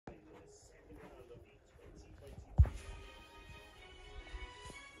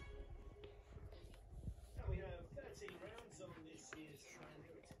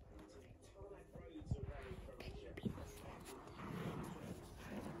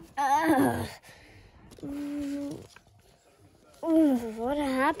What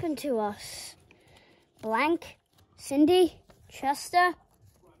happened to us? Blank? Cindy? Chester?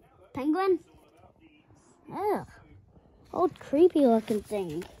 Penguin? Ugh. Old creepy looking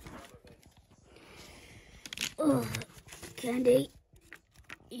thing. Ugh. Candy?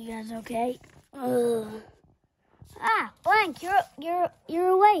 You guys okay? Ugh. Ah, Blank, you're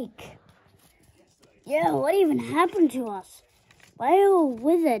awake. Yeah, what even happened to us? Why are you all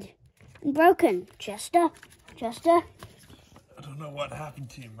withered and broken? Chester? Chester? I don't know what happened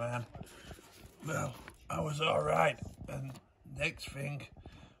to you, man. Well, I was alright, and next thing,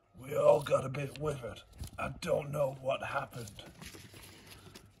 we all got a bit withered. I don't know what happened.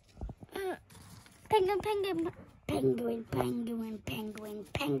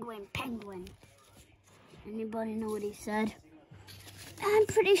 Penguin. Anybody know what he said? I'm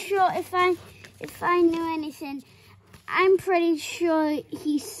pretty sure if I knew anything, I'm pretty sure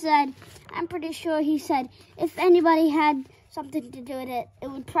he said if anybody had something to do with it, it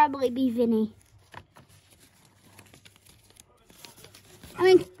would probably be Vinny. I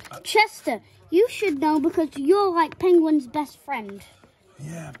mean, Chester, you should know because you're like Penguin's best friend.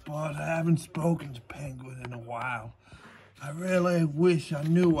 Yeah, but I haven't spoken to Penguin in a while. I really wish I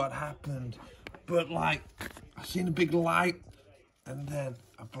knew what happened. But, like, I seen a big light, and then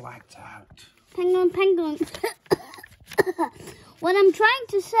I blacked out. Penguin. What I'm trying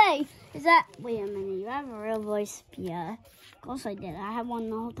to say is that... Wait a minute, you have a real voice? Yeah, of course I did. I had one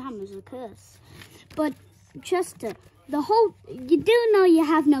the whole time. It was a curse. But, Chester, you do know you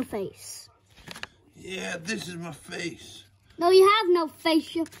have no face. Yeah, this is my face. No, you have no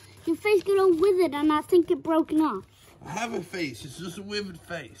face. Your face got all withered, and I think it broken off. I have a face. It's just a withered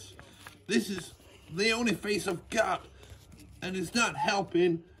face. This is the only face I've got, and it's not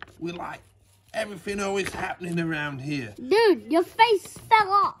helping with, like, everything always happening around here. Dude, your face fell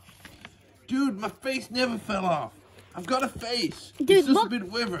off. Dude, my face never fell off. I've got a face. Dude, it's just a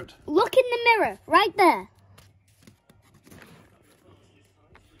bit withered. Look in the mirror, right there.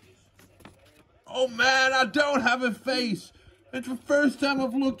 Oh, man, I don't have a face. It's the first time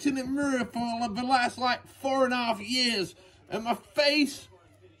I've looked in the mirror for the last, like, 4.5 years. And my face?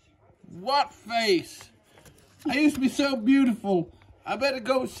 What face? I used to be so beautiful. I better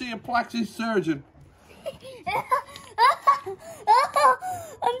go see a plastic surgeon.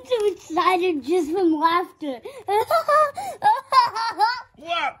 I'm too excited just from laughter.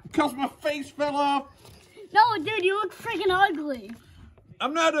 What? Because my face fell off? No, dude, you look freaking ugly.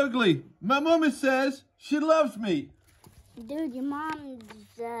 I'm not ugly. My mama says she loves me. Dude, your mom's,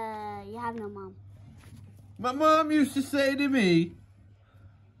 you have no mom. My mom used to say to me,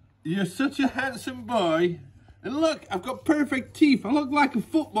 "You're such a handsome boy. And look, I've got perfect teeth. I look like a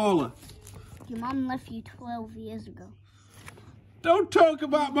footballer." Your mom left you 12 years ago. Don't talk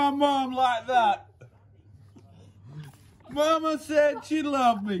about my mom like that. Mama said she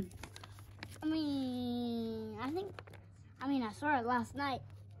loved me. I saw it last night.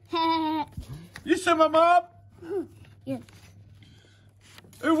 You saw my mom? Yeah.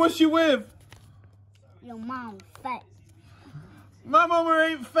 Who was she with? Your mom, fat. My mama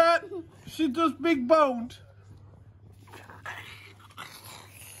ain't fat. She's just big boned.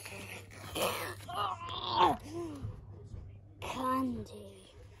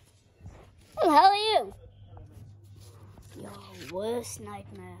 Candy. Who the hell are you? Your worst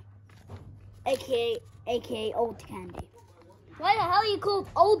nightmare. AKA Old Candy. Why the hell are you called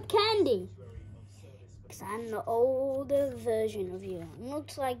Old Candy? Because I'm the older version of you. It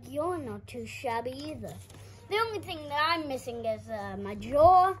looks like you're not too shabby either. The only thing that I'm missing is my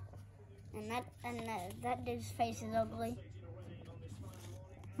jaw. And that dude's face is ugly.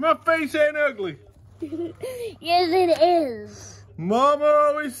 My face ain't ugly. Yes, it is. Mama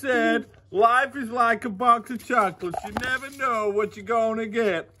always said, life is like a box of chocolates. You never know what you're gonna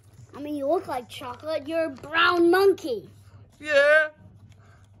get. I mean, you look like chocolate. You're a brown monkey. Yeah.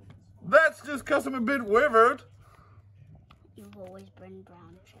 That's just because I'm a bit withered. You've always been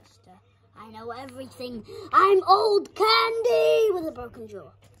brown, Chester. I know everything. I'm Old Candy with a broken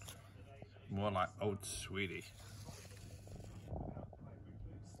jaw. More like old sweetie.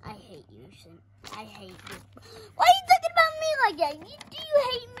 I hate you, Sin. I hate you. Why are you thinking about me like that? Do you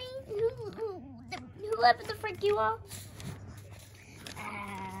hate me? Whoever the frick you are?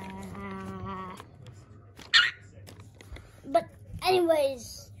 But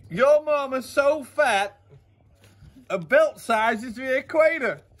anyways. Your mama's so fat, a belt size is the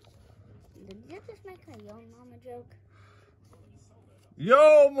equator. Did you just make a yo mama joke?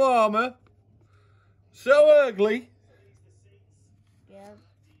 Your mama, so ugly. Yeah.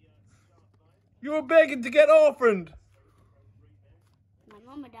 You were begging to get orphaned. My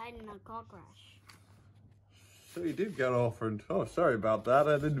My mama died in a car crash. So you did get orphaned. Oh, sorry about that.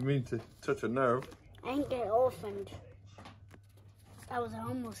 I didn't mean to touch a nerve. I didn't get orphaned. I was a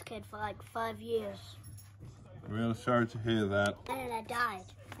homeless kid for like 5 years. I'm really sorry to hear that. And then I died.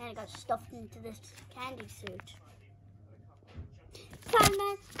 And I got stuffed into this candy suit. Fine,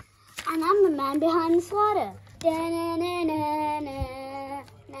 man. And I'm the man behind the slaughter.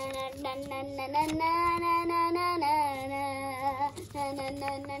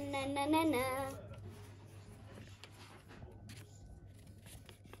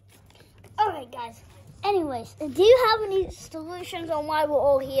 Alright, guys. Anyways, do you have any solutions on why we're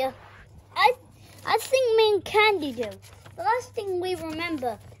all here? I think me and Candy do. The last thing we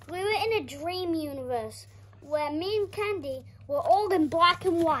remember, we were in a dream universe where me and Candy were all in black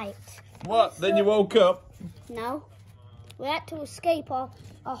and white. What? Then you woke up? No. We had to escape a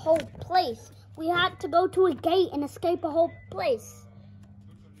whole place. We had to go to a gate and escape a whole place.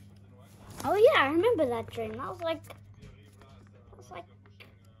 Oh yeah, I remember that dream. That was like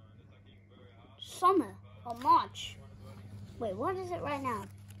summer or March. Wait, what is it right now?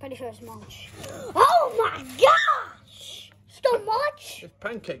 Pretty sure it's March. Oh my gosh! Still March? It's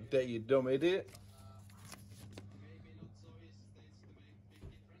Pancake Day, you dumb idiot.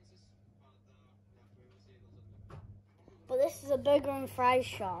 But this is a burger and fries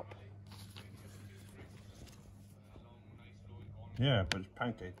shop. Yeah, but it's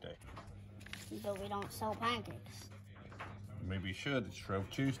Pancake Day. But we don't sell pancakes. Maybe you should. It's Shrove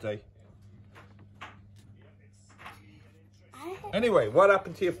Tuesday. Anyway, what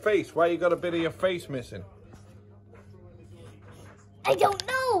happened to your face? Why you got a bit of your face missing? I don't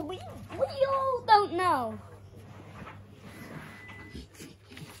know. We all don't know.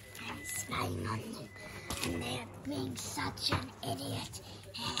 I'm spying on you, and they're being such an idiot.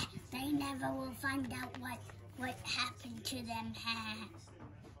 They never will find out what happened to them.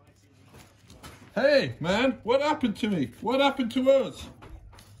 Hey, man, what happened to me? What happened to us?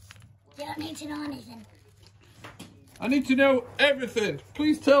 You don't need to know anything. I need to know everything.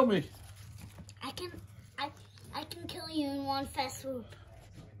 Please tell me. I can kill you in one fast swoop.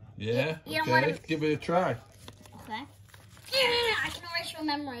 Yeah? You don't Okay, wanna... give it a try. Okay. I can erase your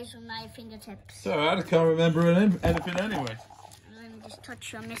memories with my fingertips. So I can't remember anything anyway. Let me just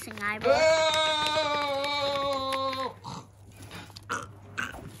touch your missing eyeball. Oh!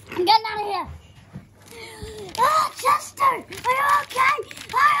 I'm getting out of here. Oh, Chester, are you okay?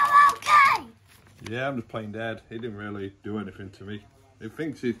 Are you okay? Yeah, I'm just playing dead. He didn't really do anything to me. He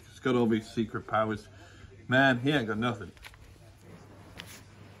thinks he's got all these secret powers. Man, he ain't got nothing.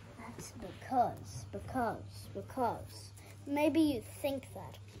 That's because. Maybe you think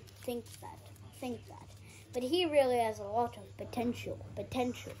that. But he really has a lot of potential.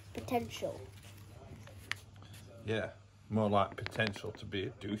 Yeah, more like potential to be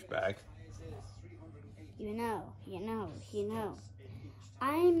a douchebag. You know.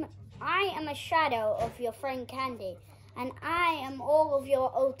 I am a shadow of your friend Candy, and I am all of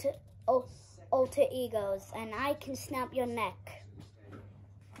your alter egos, and I can snap your neck.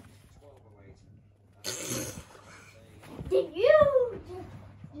 Did you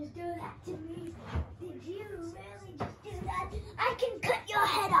just do that to me? Did you really just do that? I can cut your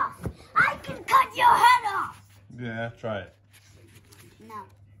head off. Yeah, try it. No.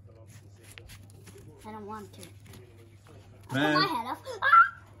 I don't want to. Man, I'll cut my head off. Ah!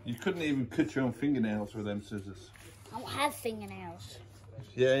 you couldn't even cut your own fingernails with them scissors. I don't have fingernails.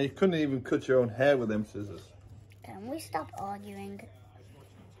 Yeah, you couldn't even cut your own hair with them scissors. Can we stop arguing?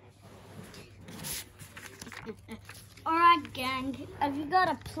 Alright, gang. Have you got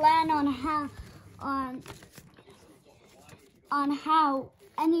a plan on how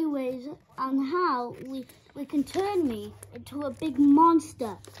we can turn me into a big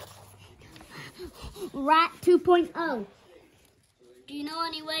monster? Rat 2.0. Do you know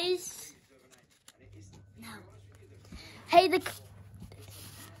any ways? No. Hey,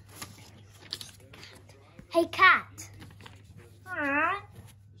 Hey, cat.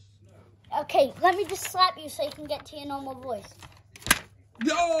 Okay, let me just slap you so you can get to your normal voice.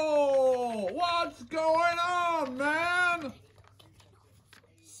 Yo! What's going on, man?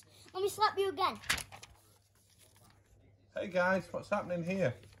 Let me slap you again. Hey, guys, what's happening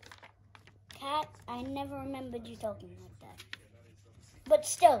here? Cat, I never remembered you talking like that. But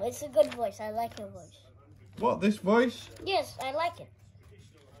still, it's a good voice. I like your voice. What, this voice? Yes, I like it.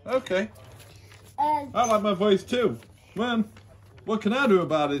 Okay. I like my voice too. Man, what can I do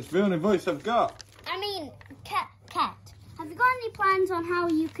about it? It's the only voice I've got. I mean, cat, have you got any plans on how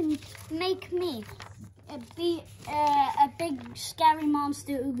you can make me be a big scary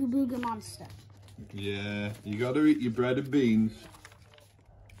monster, ooga booga monster? Yeah, you got to eat your bread and beans.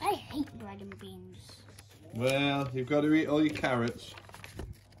 hate bread and beans. Well, you've got to eat all your carrots.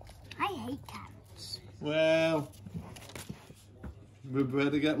 I hate carrots. Well, we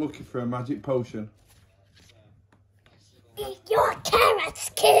better get lucky for a magic potion. Eat your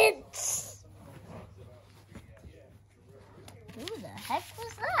carrots, kids! Who the heck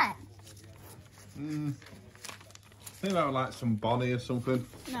was that? I think that was like some Bonnie or something.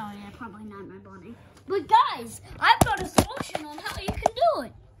 No, yeah, probably not my body. But guys, I've got a solution on how you can do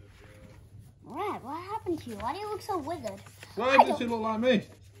it. Red, what happened to you? Why do you look so withered? Why does he look like me?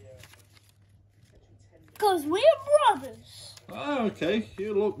 Because we're brothers. Oh, okay.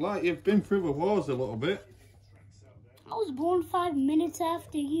 You look like you've been through the wars a little bit. I was born 5 minutes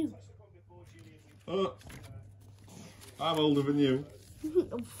after you. Oh, I'm older than you.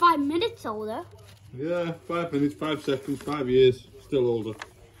 5 minutes older? Yeah, 5 minutes, 5 seconds, 5 years. Still older.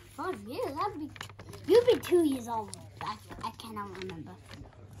 5 years? You'd be 2 years old. I cannot remember.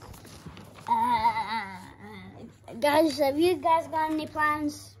 Guys, have you guys got any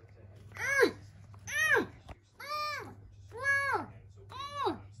plans? I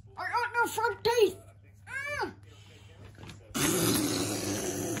got no front teeth.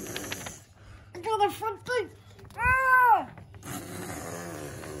 I got no front teeth.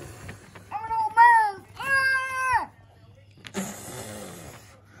 I'm an old man.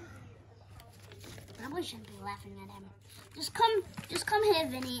 Probably shouldn't be laughing at him. Just come here,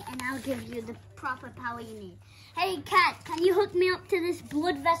 Vinny, and I'll give you the proper power you need. Hey, Cat, can you hook me up to this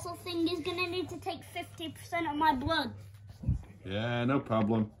blood vessel thing? He's gonna need to take 50% of my blood. Yeah, no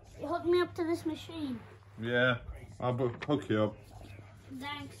problem. You hook me up to this machine. Yeah, I'll hook you up.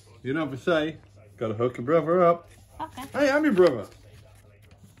 Thanks. You know what they say? Gotta hook a brother up. Okay. Hey, I'm your brother.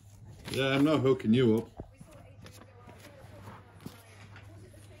 Yeah, I'm not hooking you up.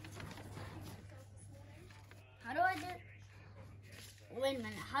 How do I do? Wait a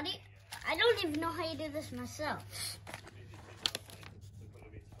minute. How do you? I don't even know how you do this myself.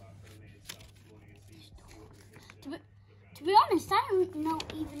 To be honest, I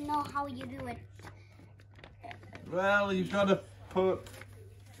don't even know how you do it. Well, you've got to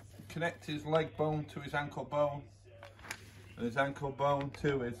connect his leg bone to his ankle bone, and his ankle bone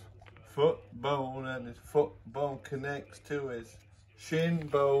to his foot bone, and his foot bone connects to his shin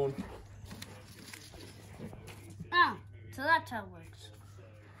bone. Oh, so that's how it works.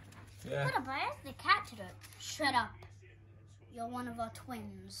 Yeah. What if I ask the cat to do it? Shut up. You're one of our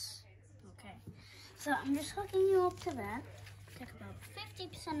twins. Okay. So I'm just hooking you up to that. Take about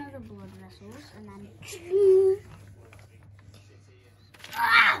 50% of the blood vessels and then...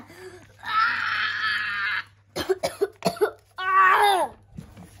 Ah! Ah!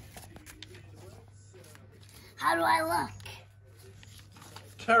 How do I look?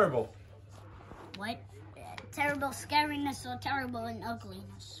 Terrible. What? Terrible scariness or terrible in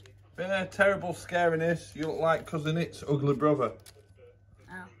ugliness? Yeah, terrible scariness. You look like Cousin It's ugly brother.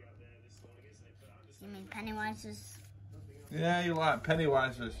 Oh. You mean Pennywise's? Yeah, you look like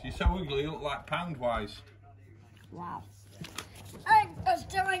Pennywise's. You're so ugly, you look like Poundwise. Wow. I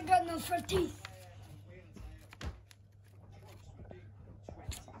still ain't got no front teeth.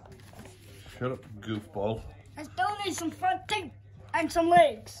 Shut up, goofball. I still need some front teeth and some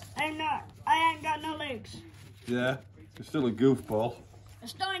legs. I ain't got no legs. Yeah, you're still a goofball. I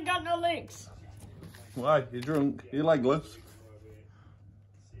still ain't got no legs. Why? You're drunk. You're legless.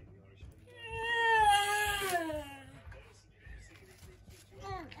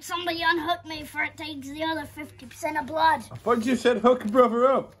 Somebody unhook me before it takes the other 50% of blood. I thought you said hook a brother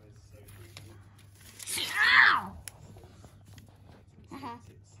up. Ow!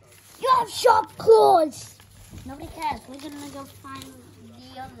 You have sharp claws. Nobody cares. We're gonna go find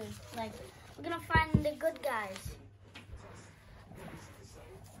the others. Like, we're gonna find the good guys.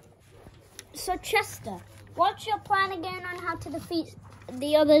 So Chester, what's your plan again on how to defeat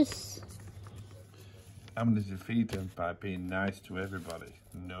the others? I'm going to defeat them by being nice to everybody.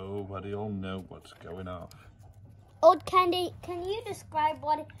 Nobody will know what's going on. Old Candy, can you describe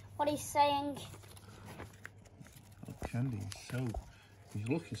what he's saying? Oh, Candy, he's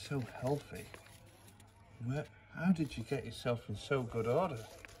looking so healthy. How did you get yourself in so good order?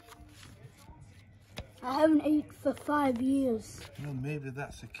 I haven't eaten for 5 years. Well, maybe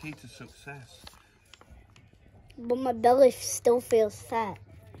that's the key to success. But my belly still feels fat.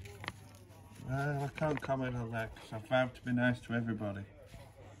 Well, I can't comment on that because I vowed to be nice to everybody.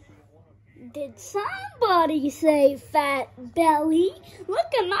 Did somebody say fat belly?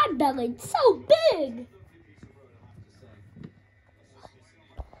 Look at my belly, it's so big.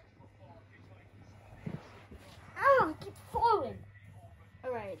 Oh, I keep falling.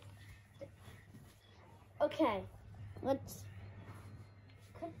 All right. Okay, let's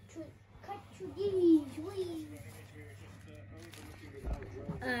cut to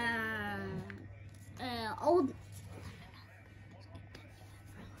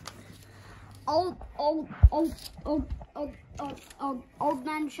old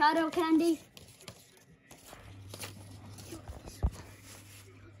man shadow candy.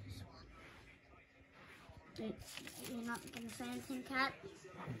 You're not gonna say anything, cat?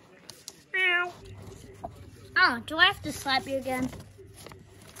 Meow. Oh, do I have to slap you again?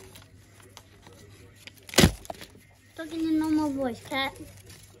 Talk in your normal voice, cat.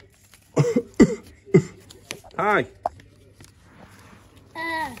 Hi.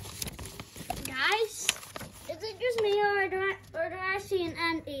 Guys, is it just me or do I see an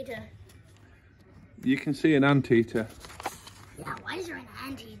anteater? You can see an anteater. Yeah, why is there an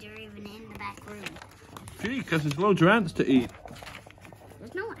anteater even in the back room? Gee, because there's loads of ants to eat.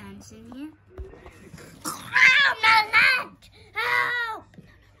 There's no ants in here. Oh, not an ant! Help!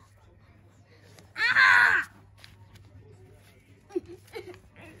 Ah!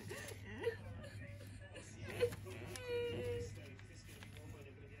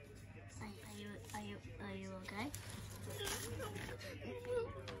 Are you okay?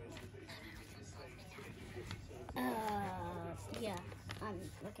 Yeah, I'm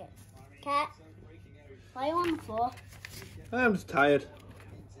okay. Cat, why are you on the floor? I'm just tired.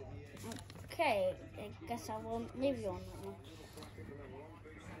 Okay, I guess I won't leave you on that one.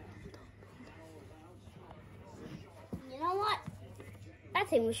 You know what? I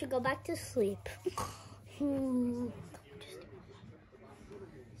think we should go back to sleep.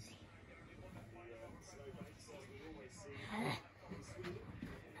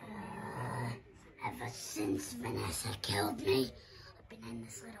 Ever since Vanessa killed me, I've been in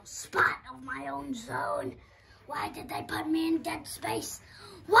this little spot of my own zone. Why did they put me in dead space?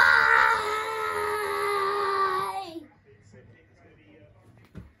 Why?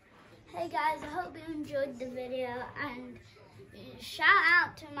 Hey guys, I hope you enjoyed the video, and shout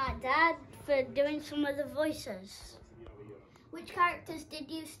out to my dad for doing some of the voices. Which characters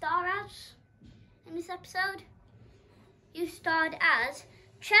did you star as in this episode? You starred as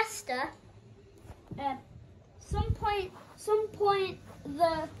Chester. Some point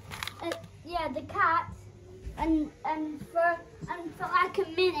the cat, and for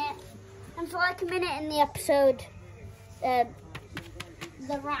like a minute in the episode, the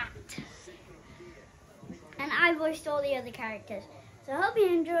rat. And I voiced all the other characters. So I hope you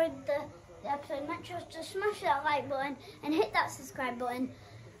enjoyed the episode. Make sure to smash that like button and hit that subscribe button.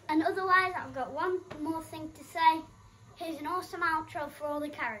 And otherwise, I've got one more thing to say. Here's an awesome outro for all the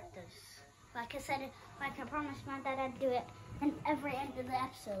characters. Like I said, like I promised my dad I'd do it in every end of the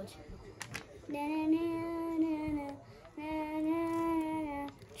episode.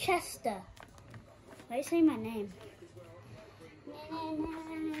 Chester. Why are you saying my name?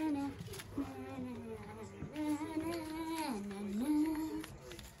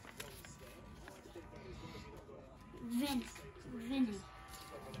 Vinny.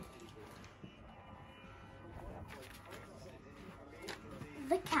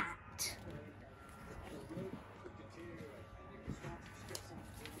 The cat.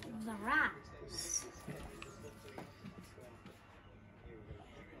 The rats.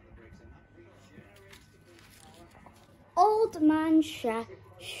 Old man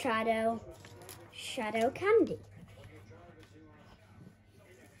shadow candy.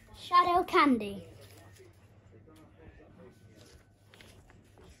 Shadow candy.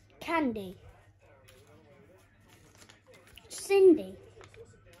 Candy. Cindy.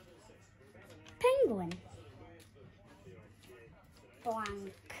 Penguin.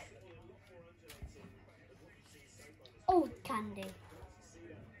 Blank. Old candy.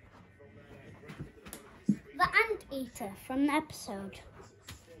 The anteater from the episode.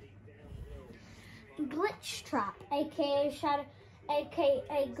 Glitch trap, aka shadow,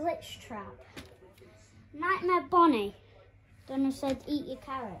 aka glitch trap. Nightmare Bonnie. Donna said eat your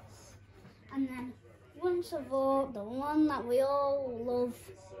carrots. And then once of all, the one that we all love,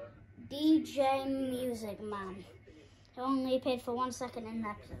 DJ Music Man. He only appeared for 1 second in the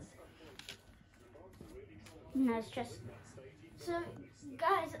episode. No, it's just... So,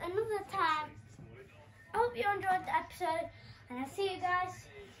 guys, another time. I hope you enjoyed the episode. And I'll see you guys.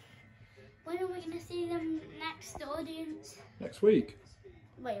 When are we going to see them next, audience? Next week.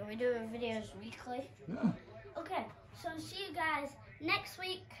 Wait, are we doing videos weekly? Yeah. Okay, so see you guys next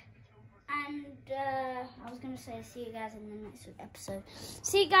week. And I was going to say see you guys in the next episode.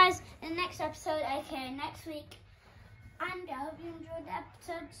 See you guys in the next episode, aka next week. And I hope you enjoyed the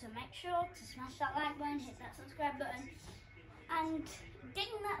episode. So make sure to smash that like button, hit that subscribe button, and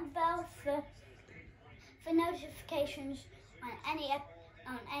ding that bell for notifications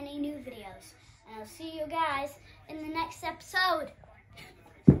on any new videos. And I'll see you guys in the next episode.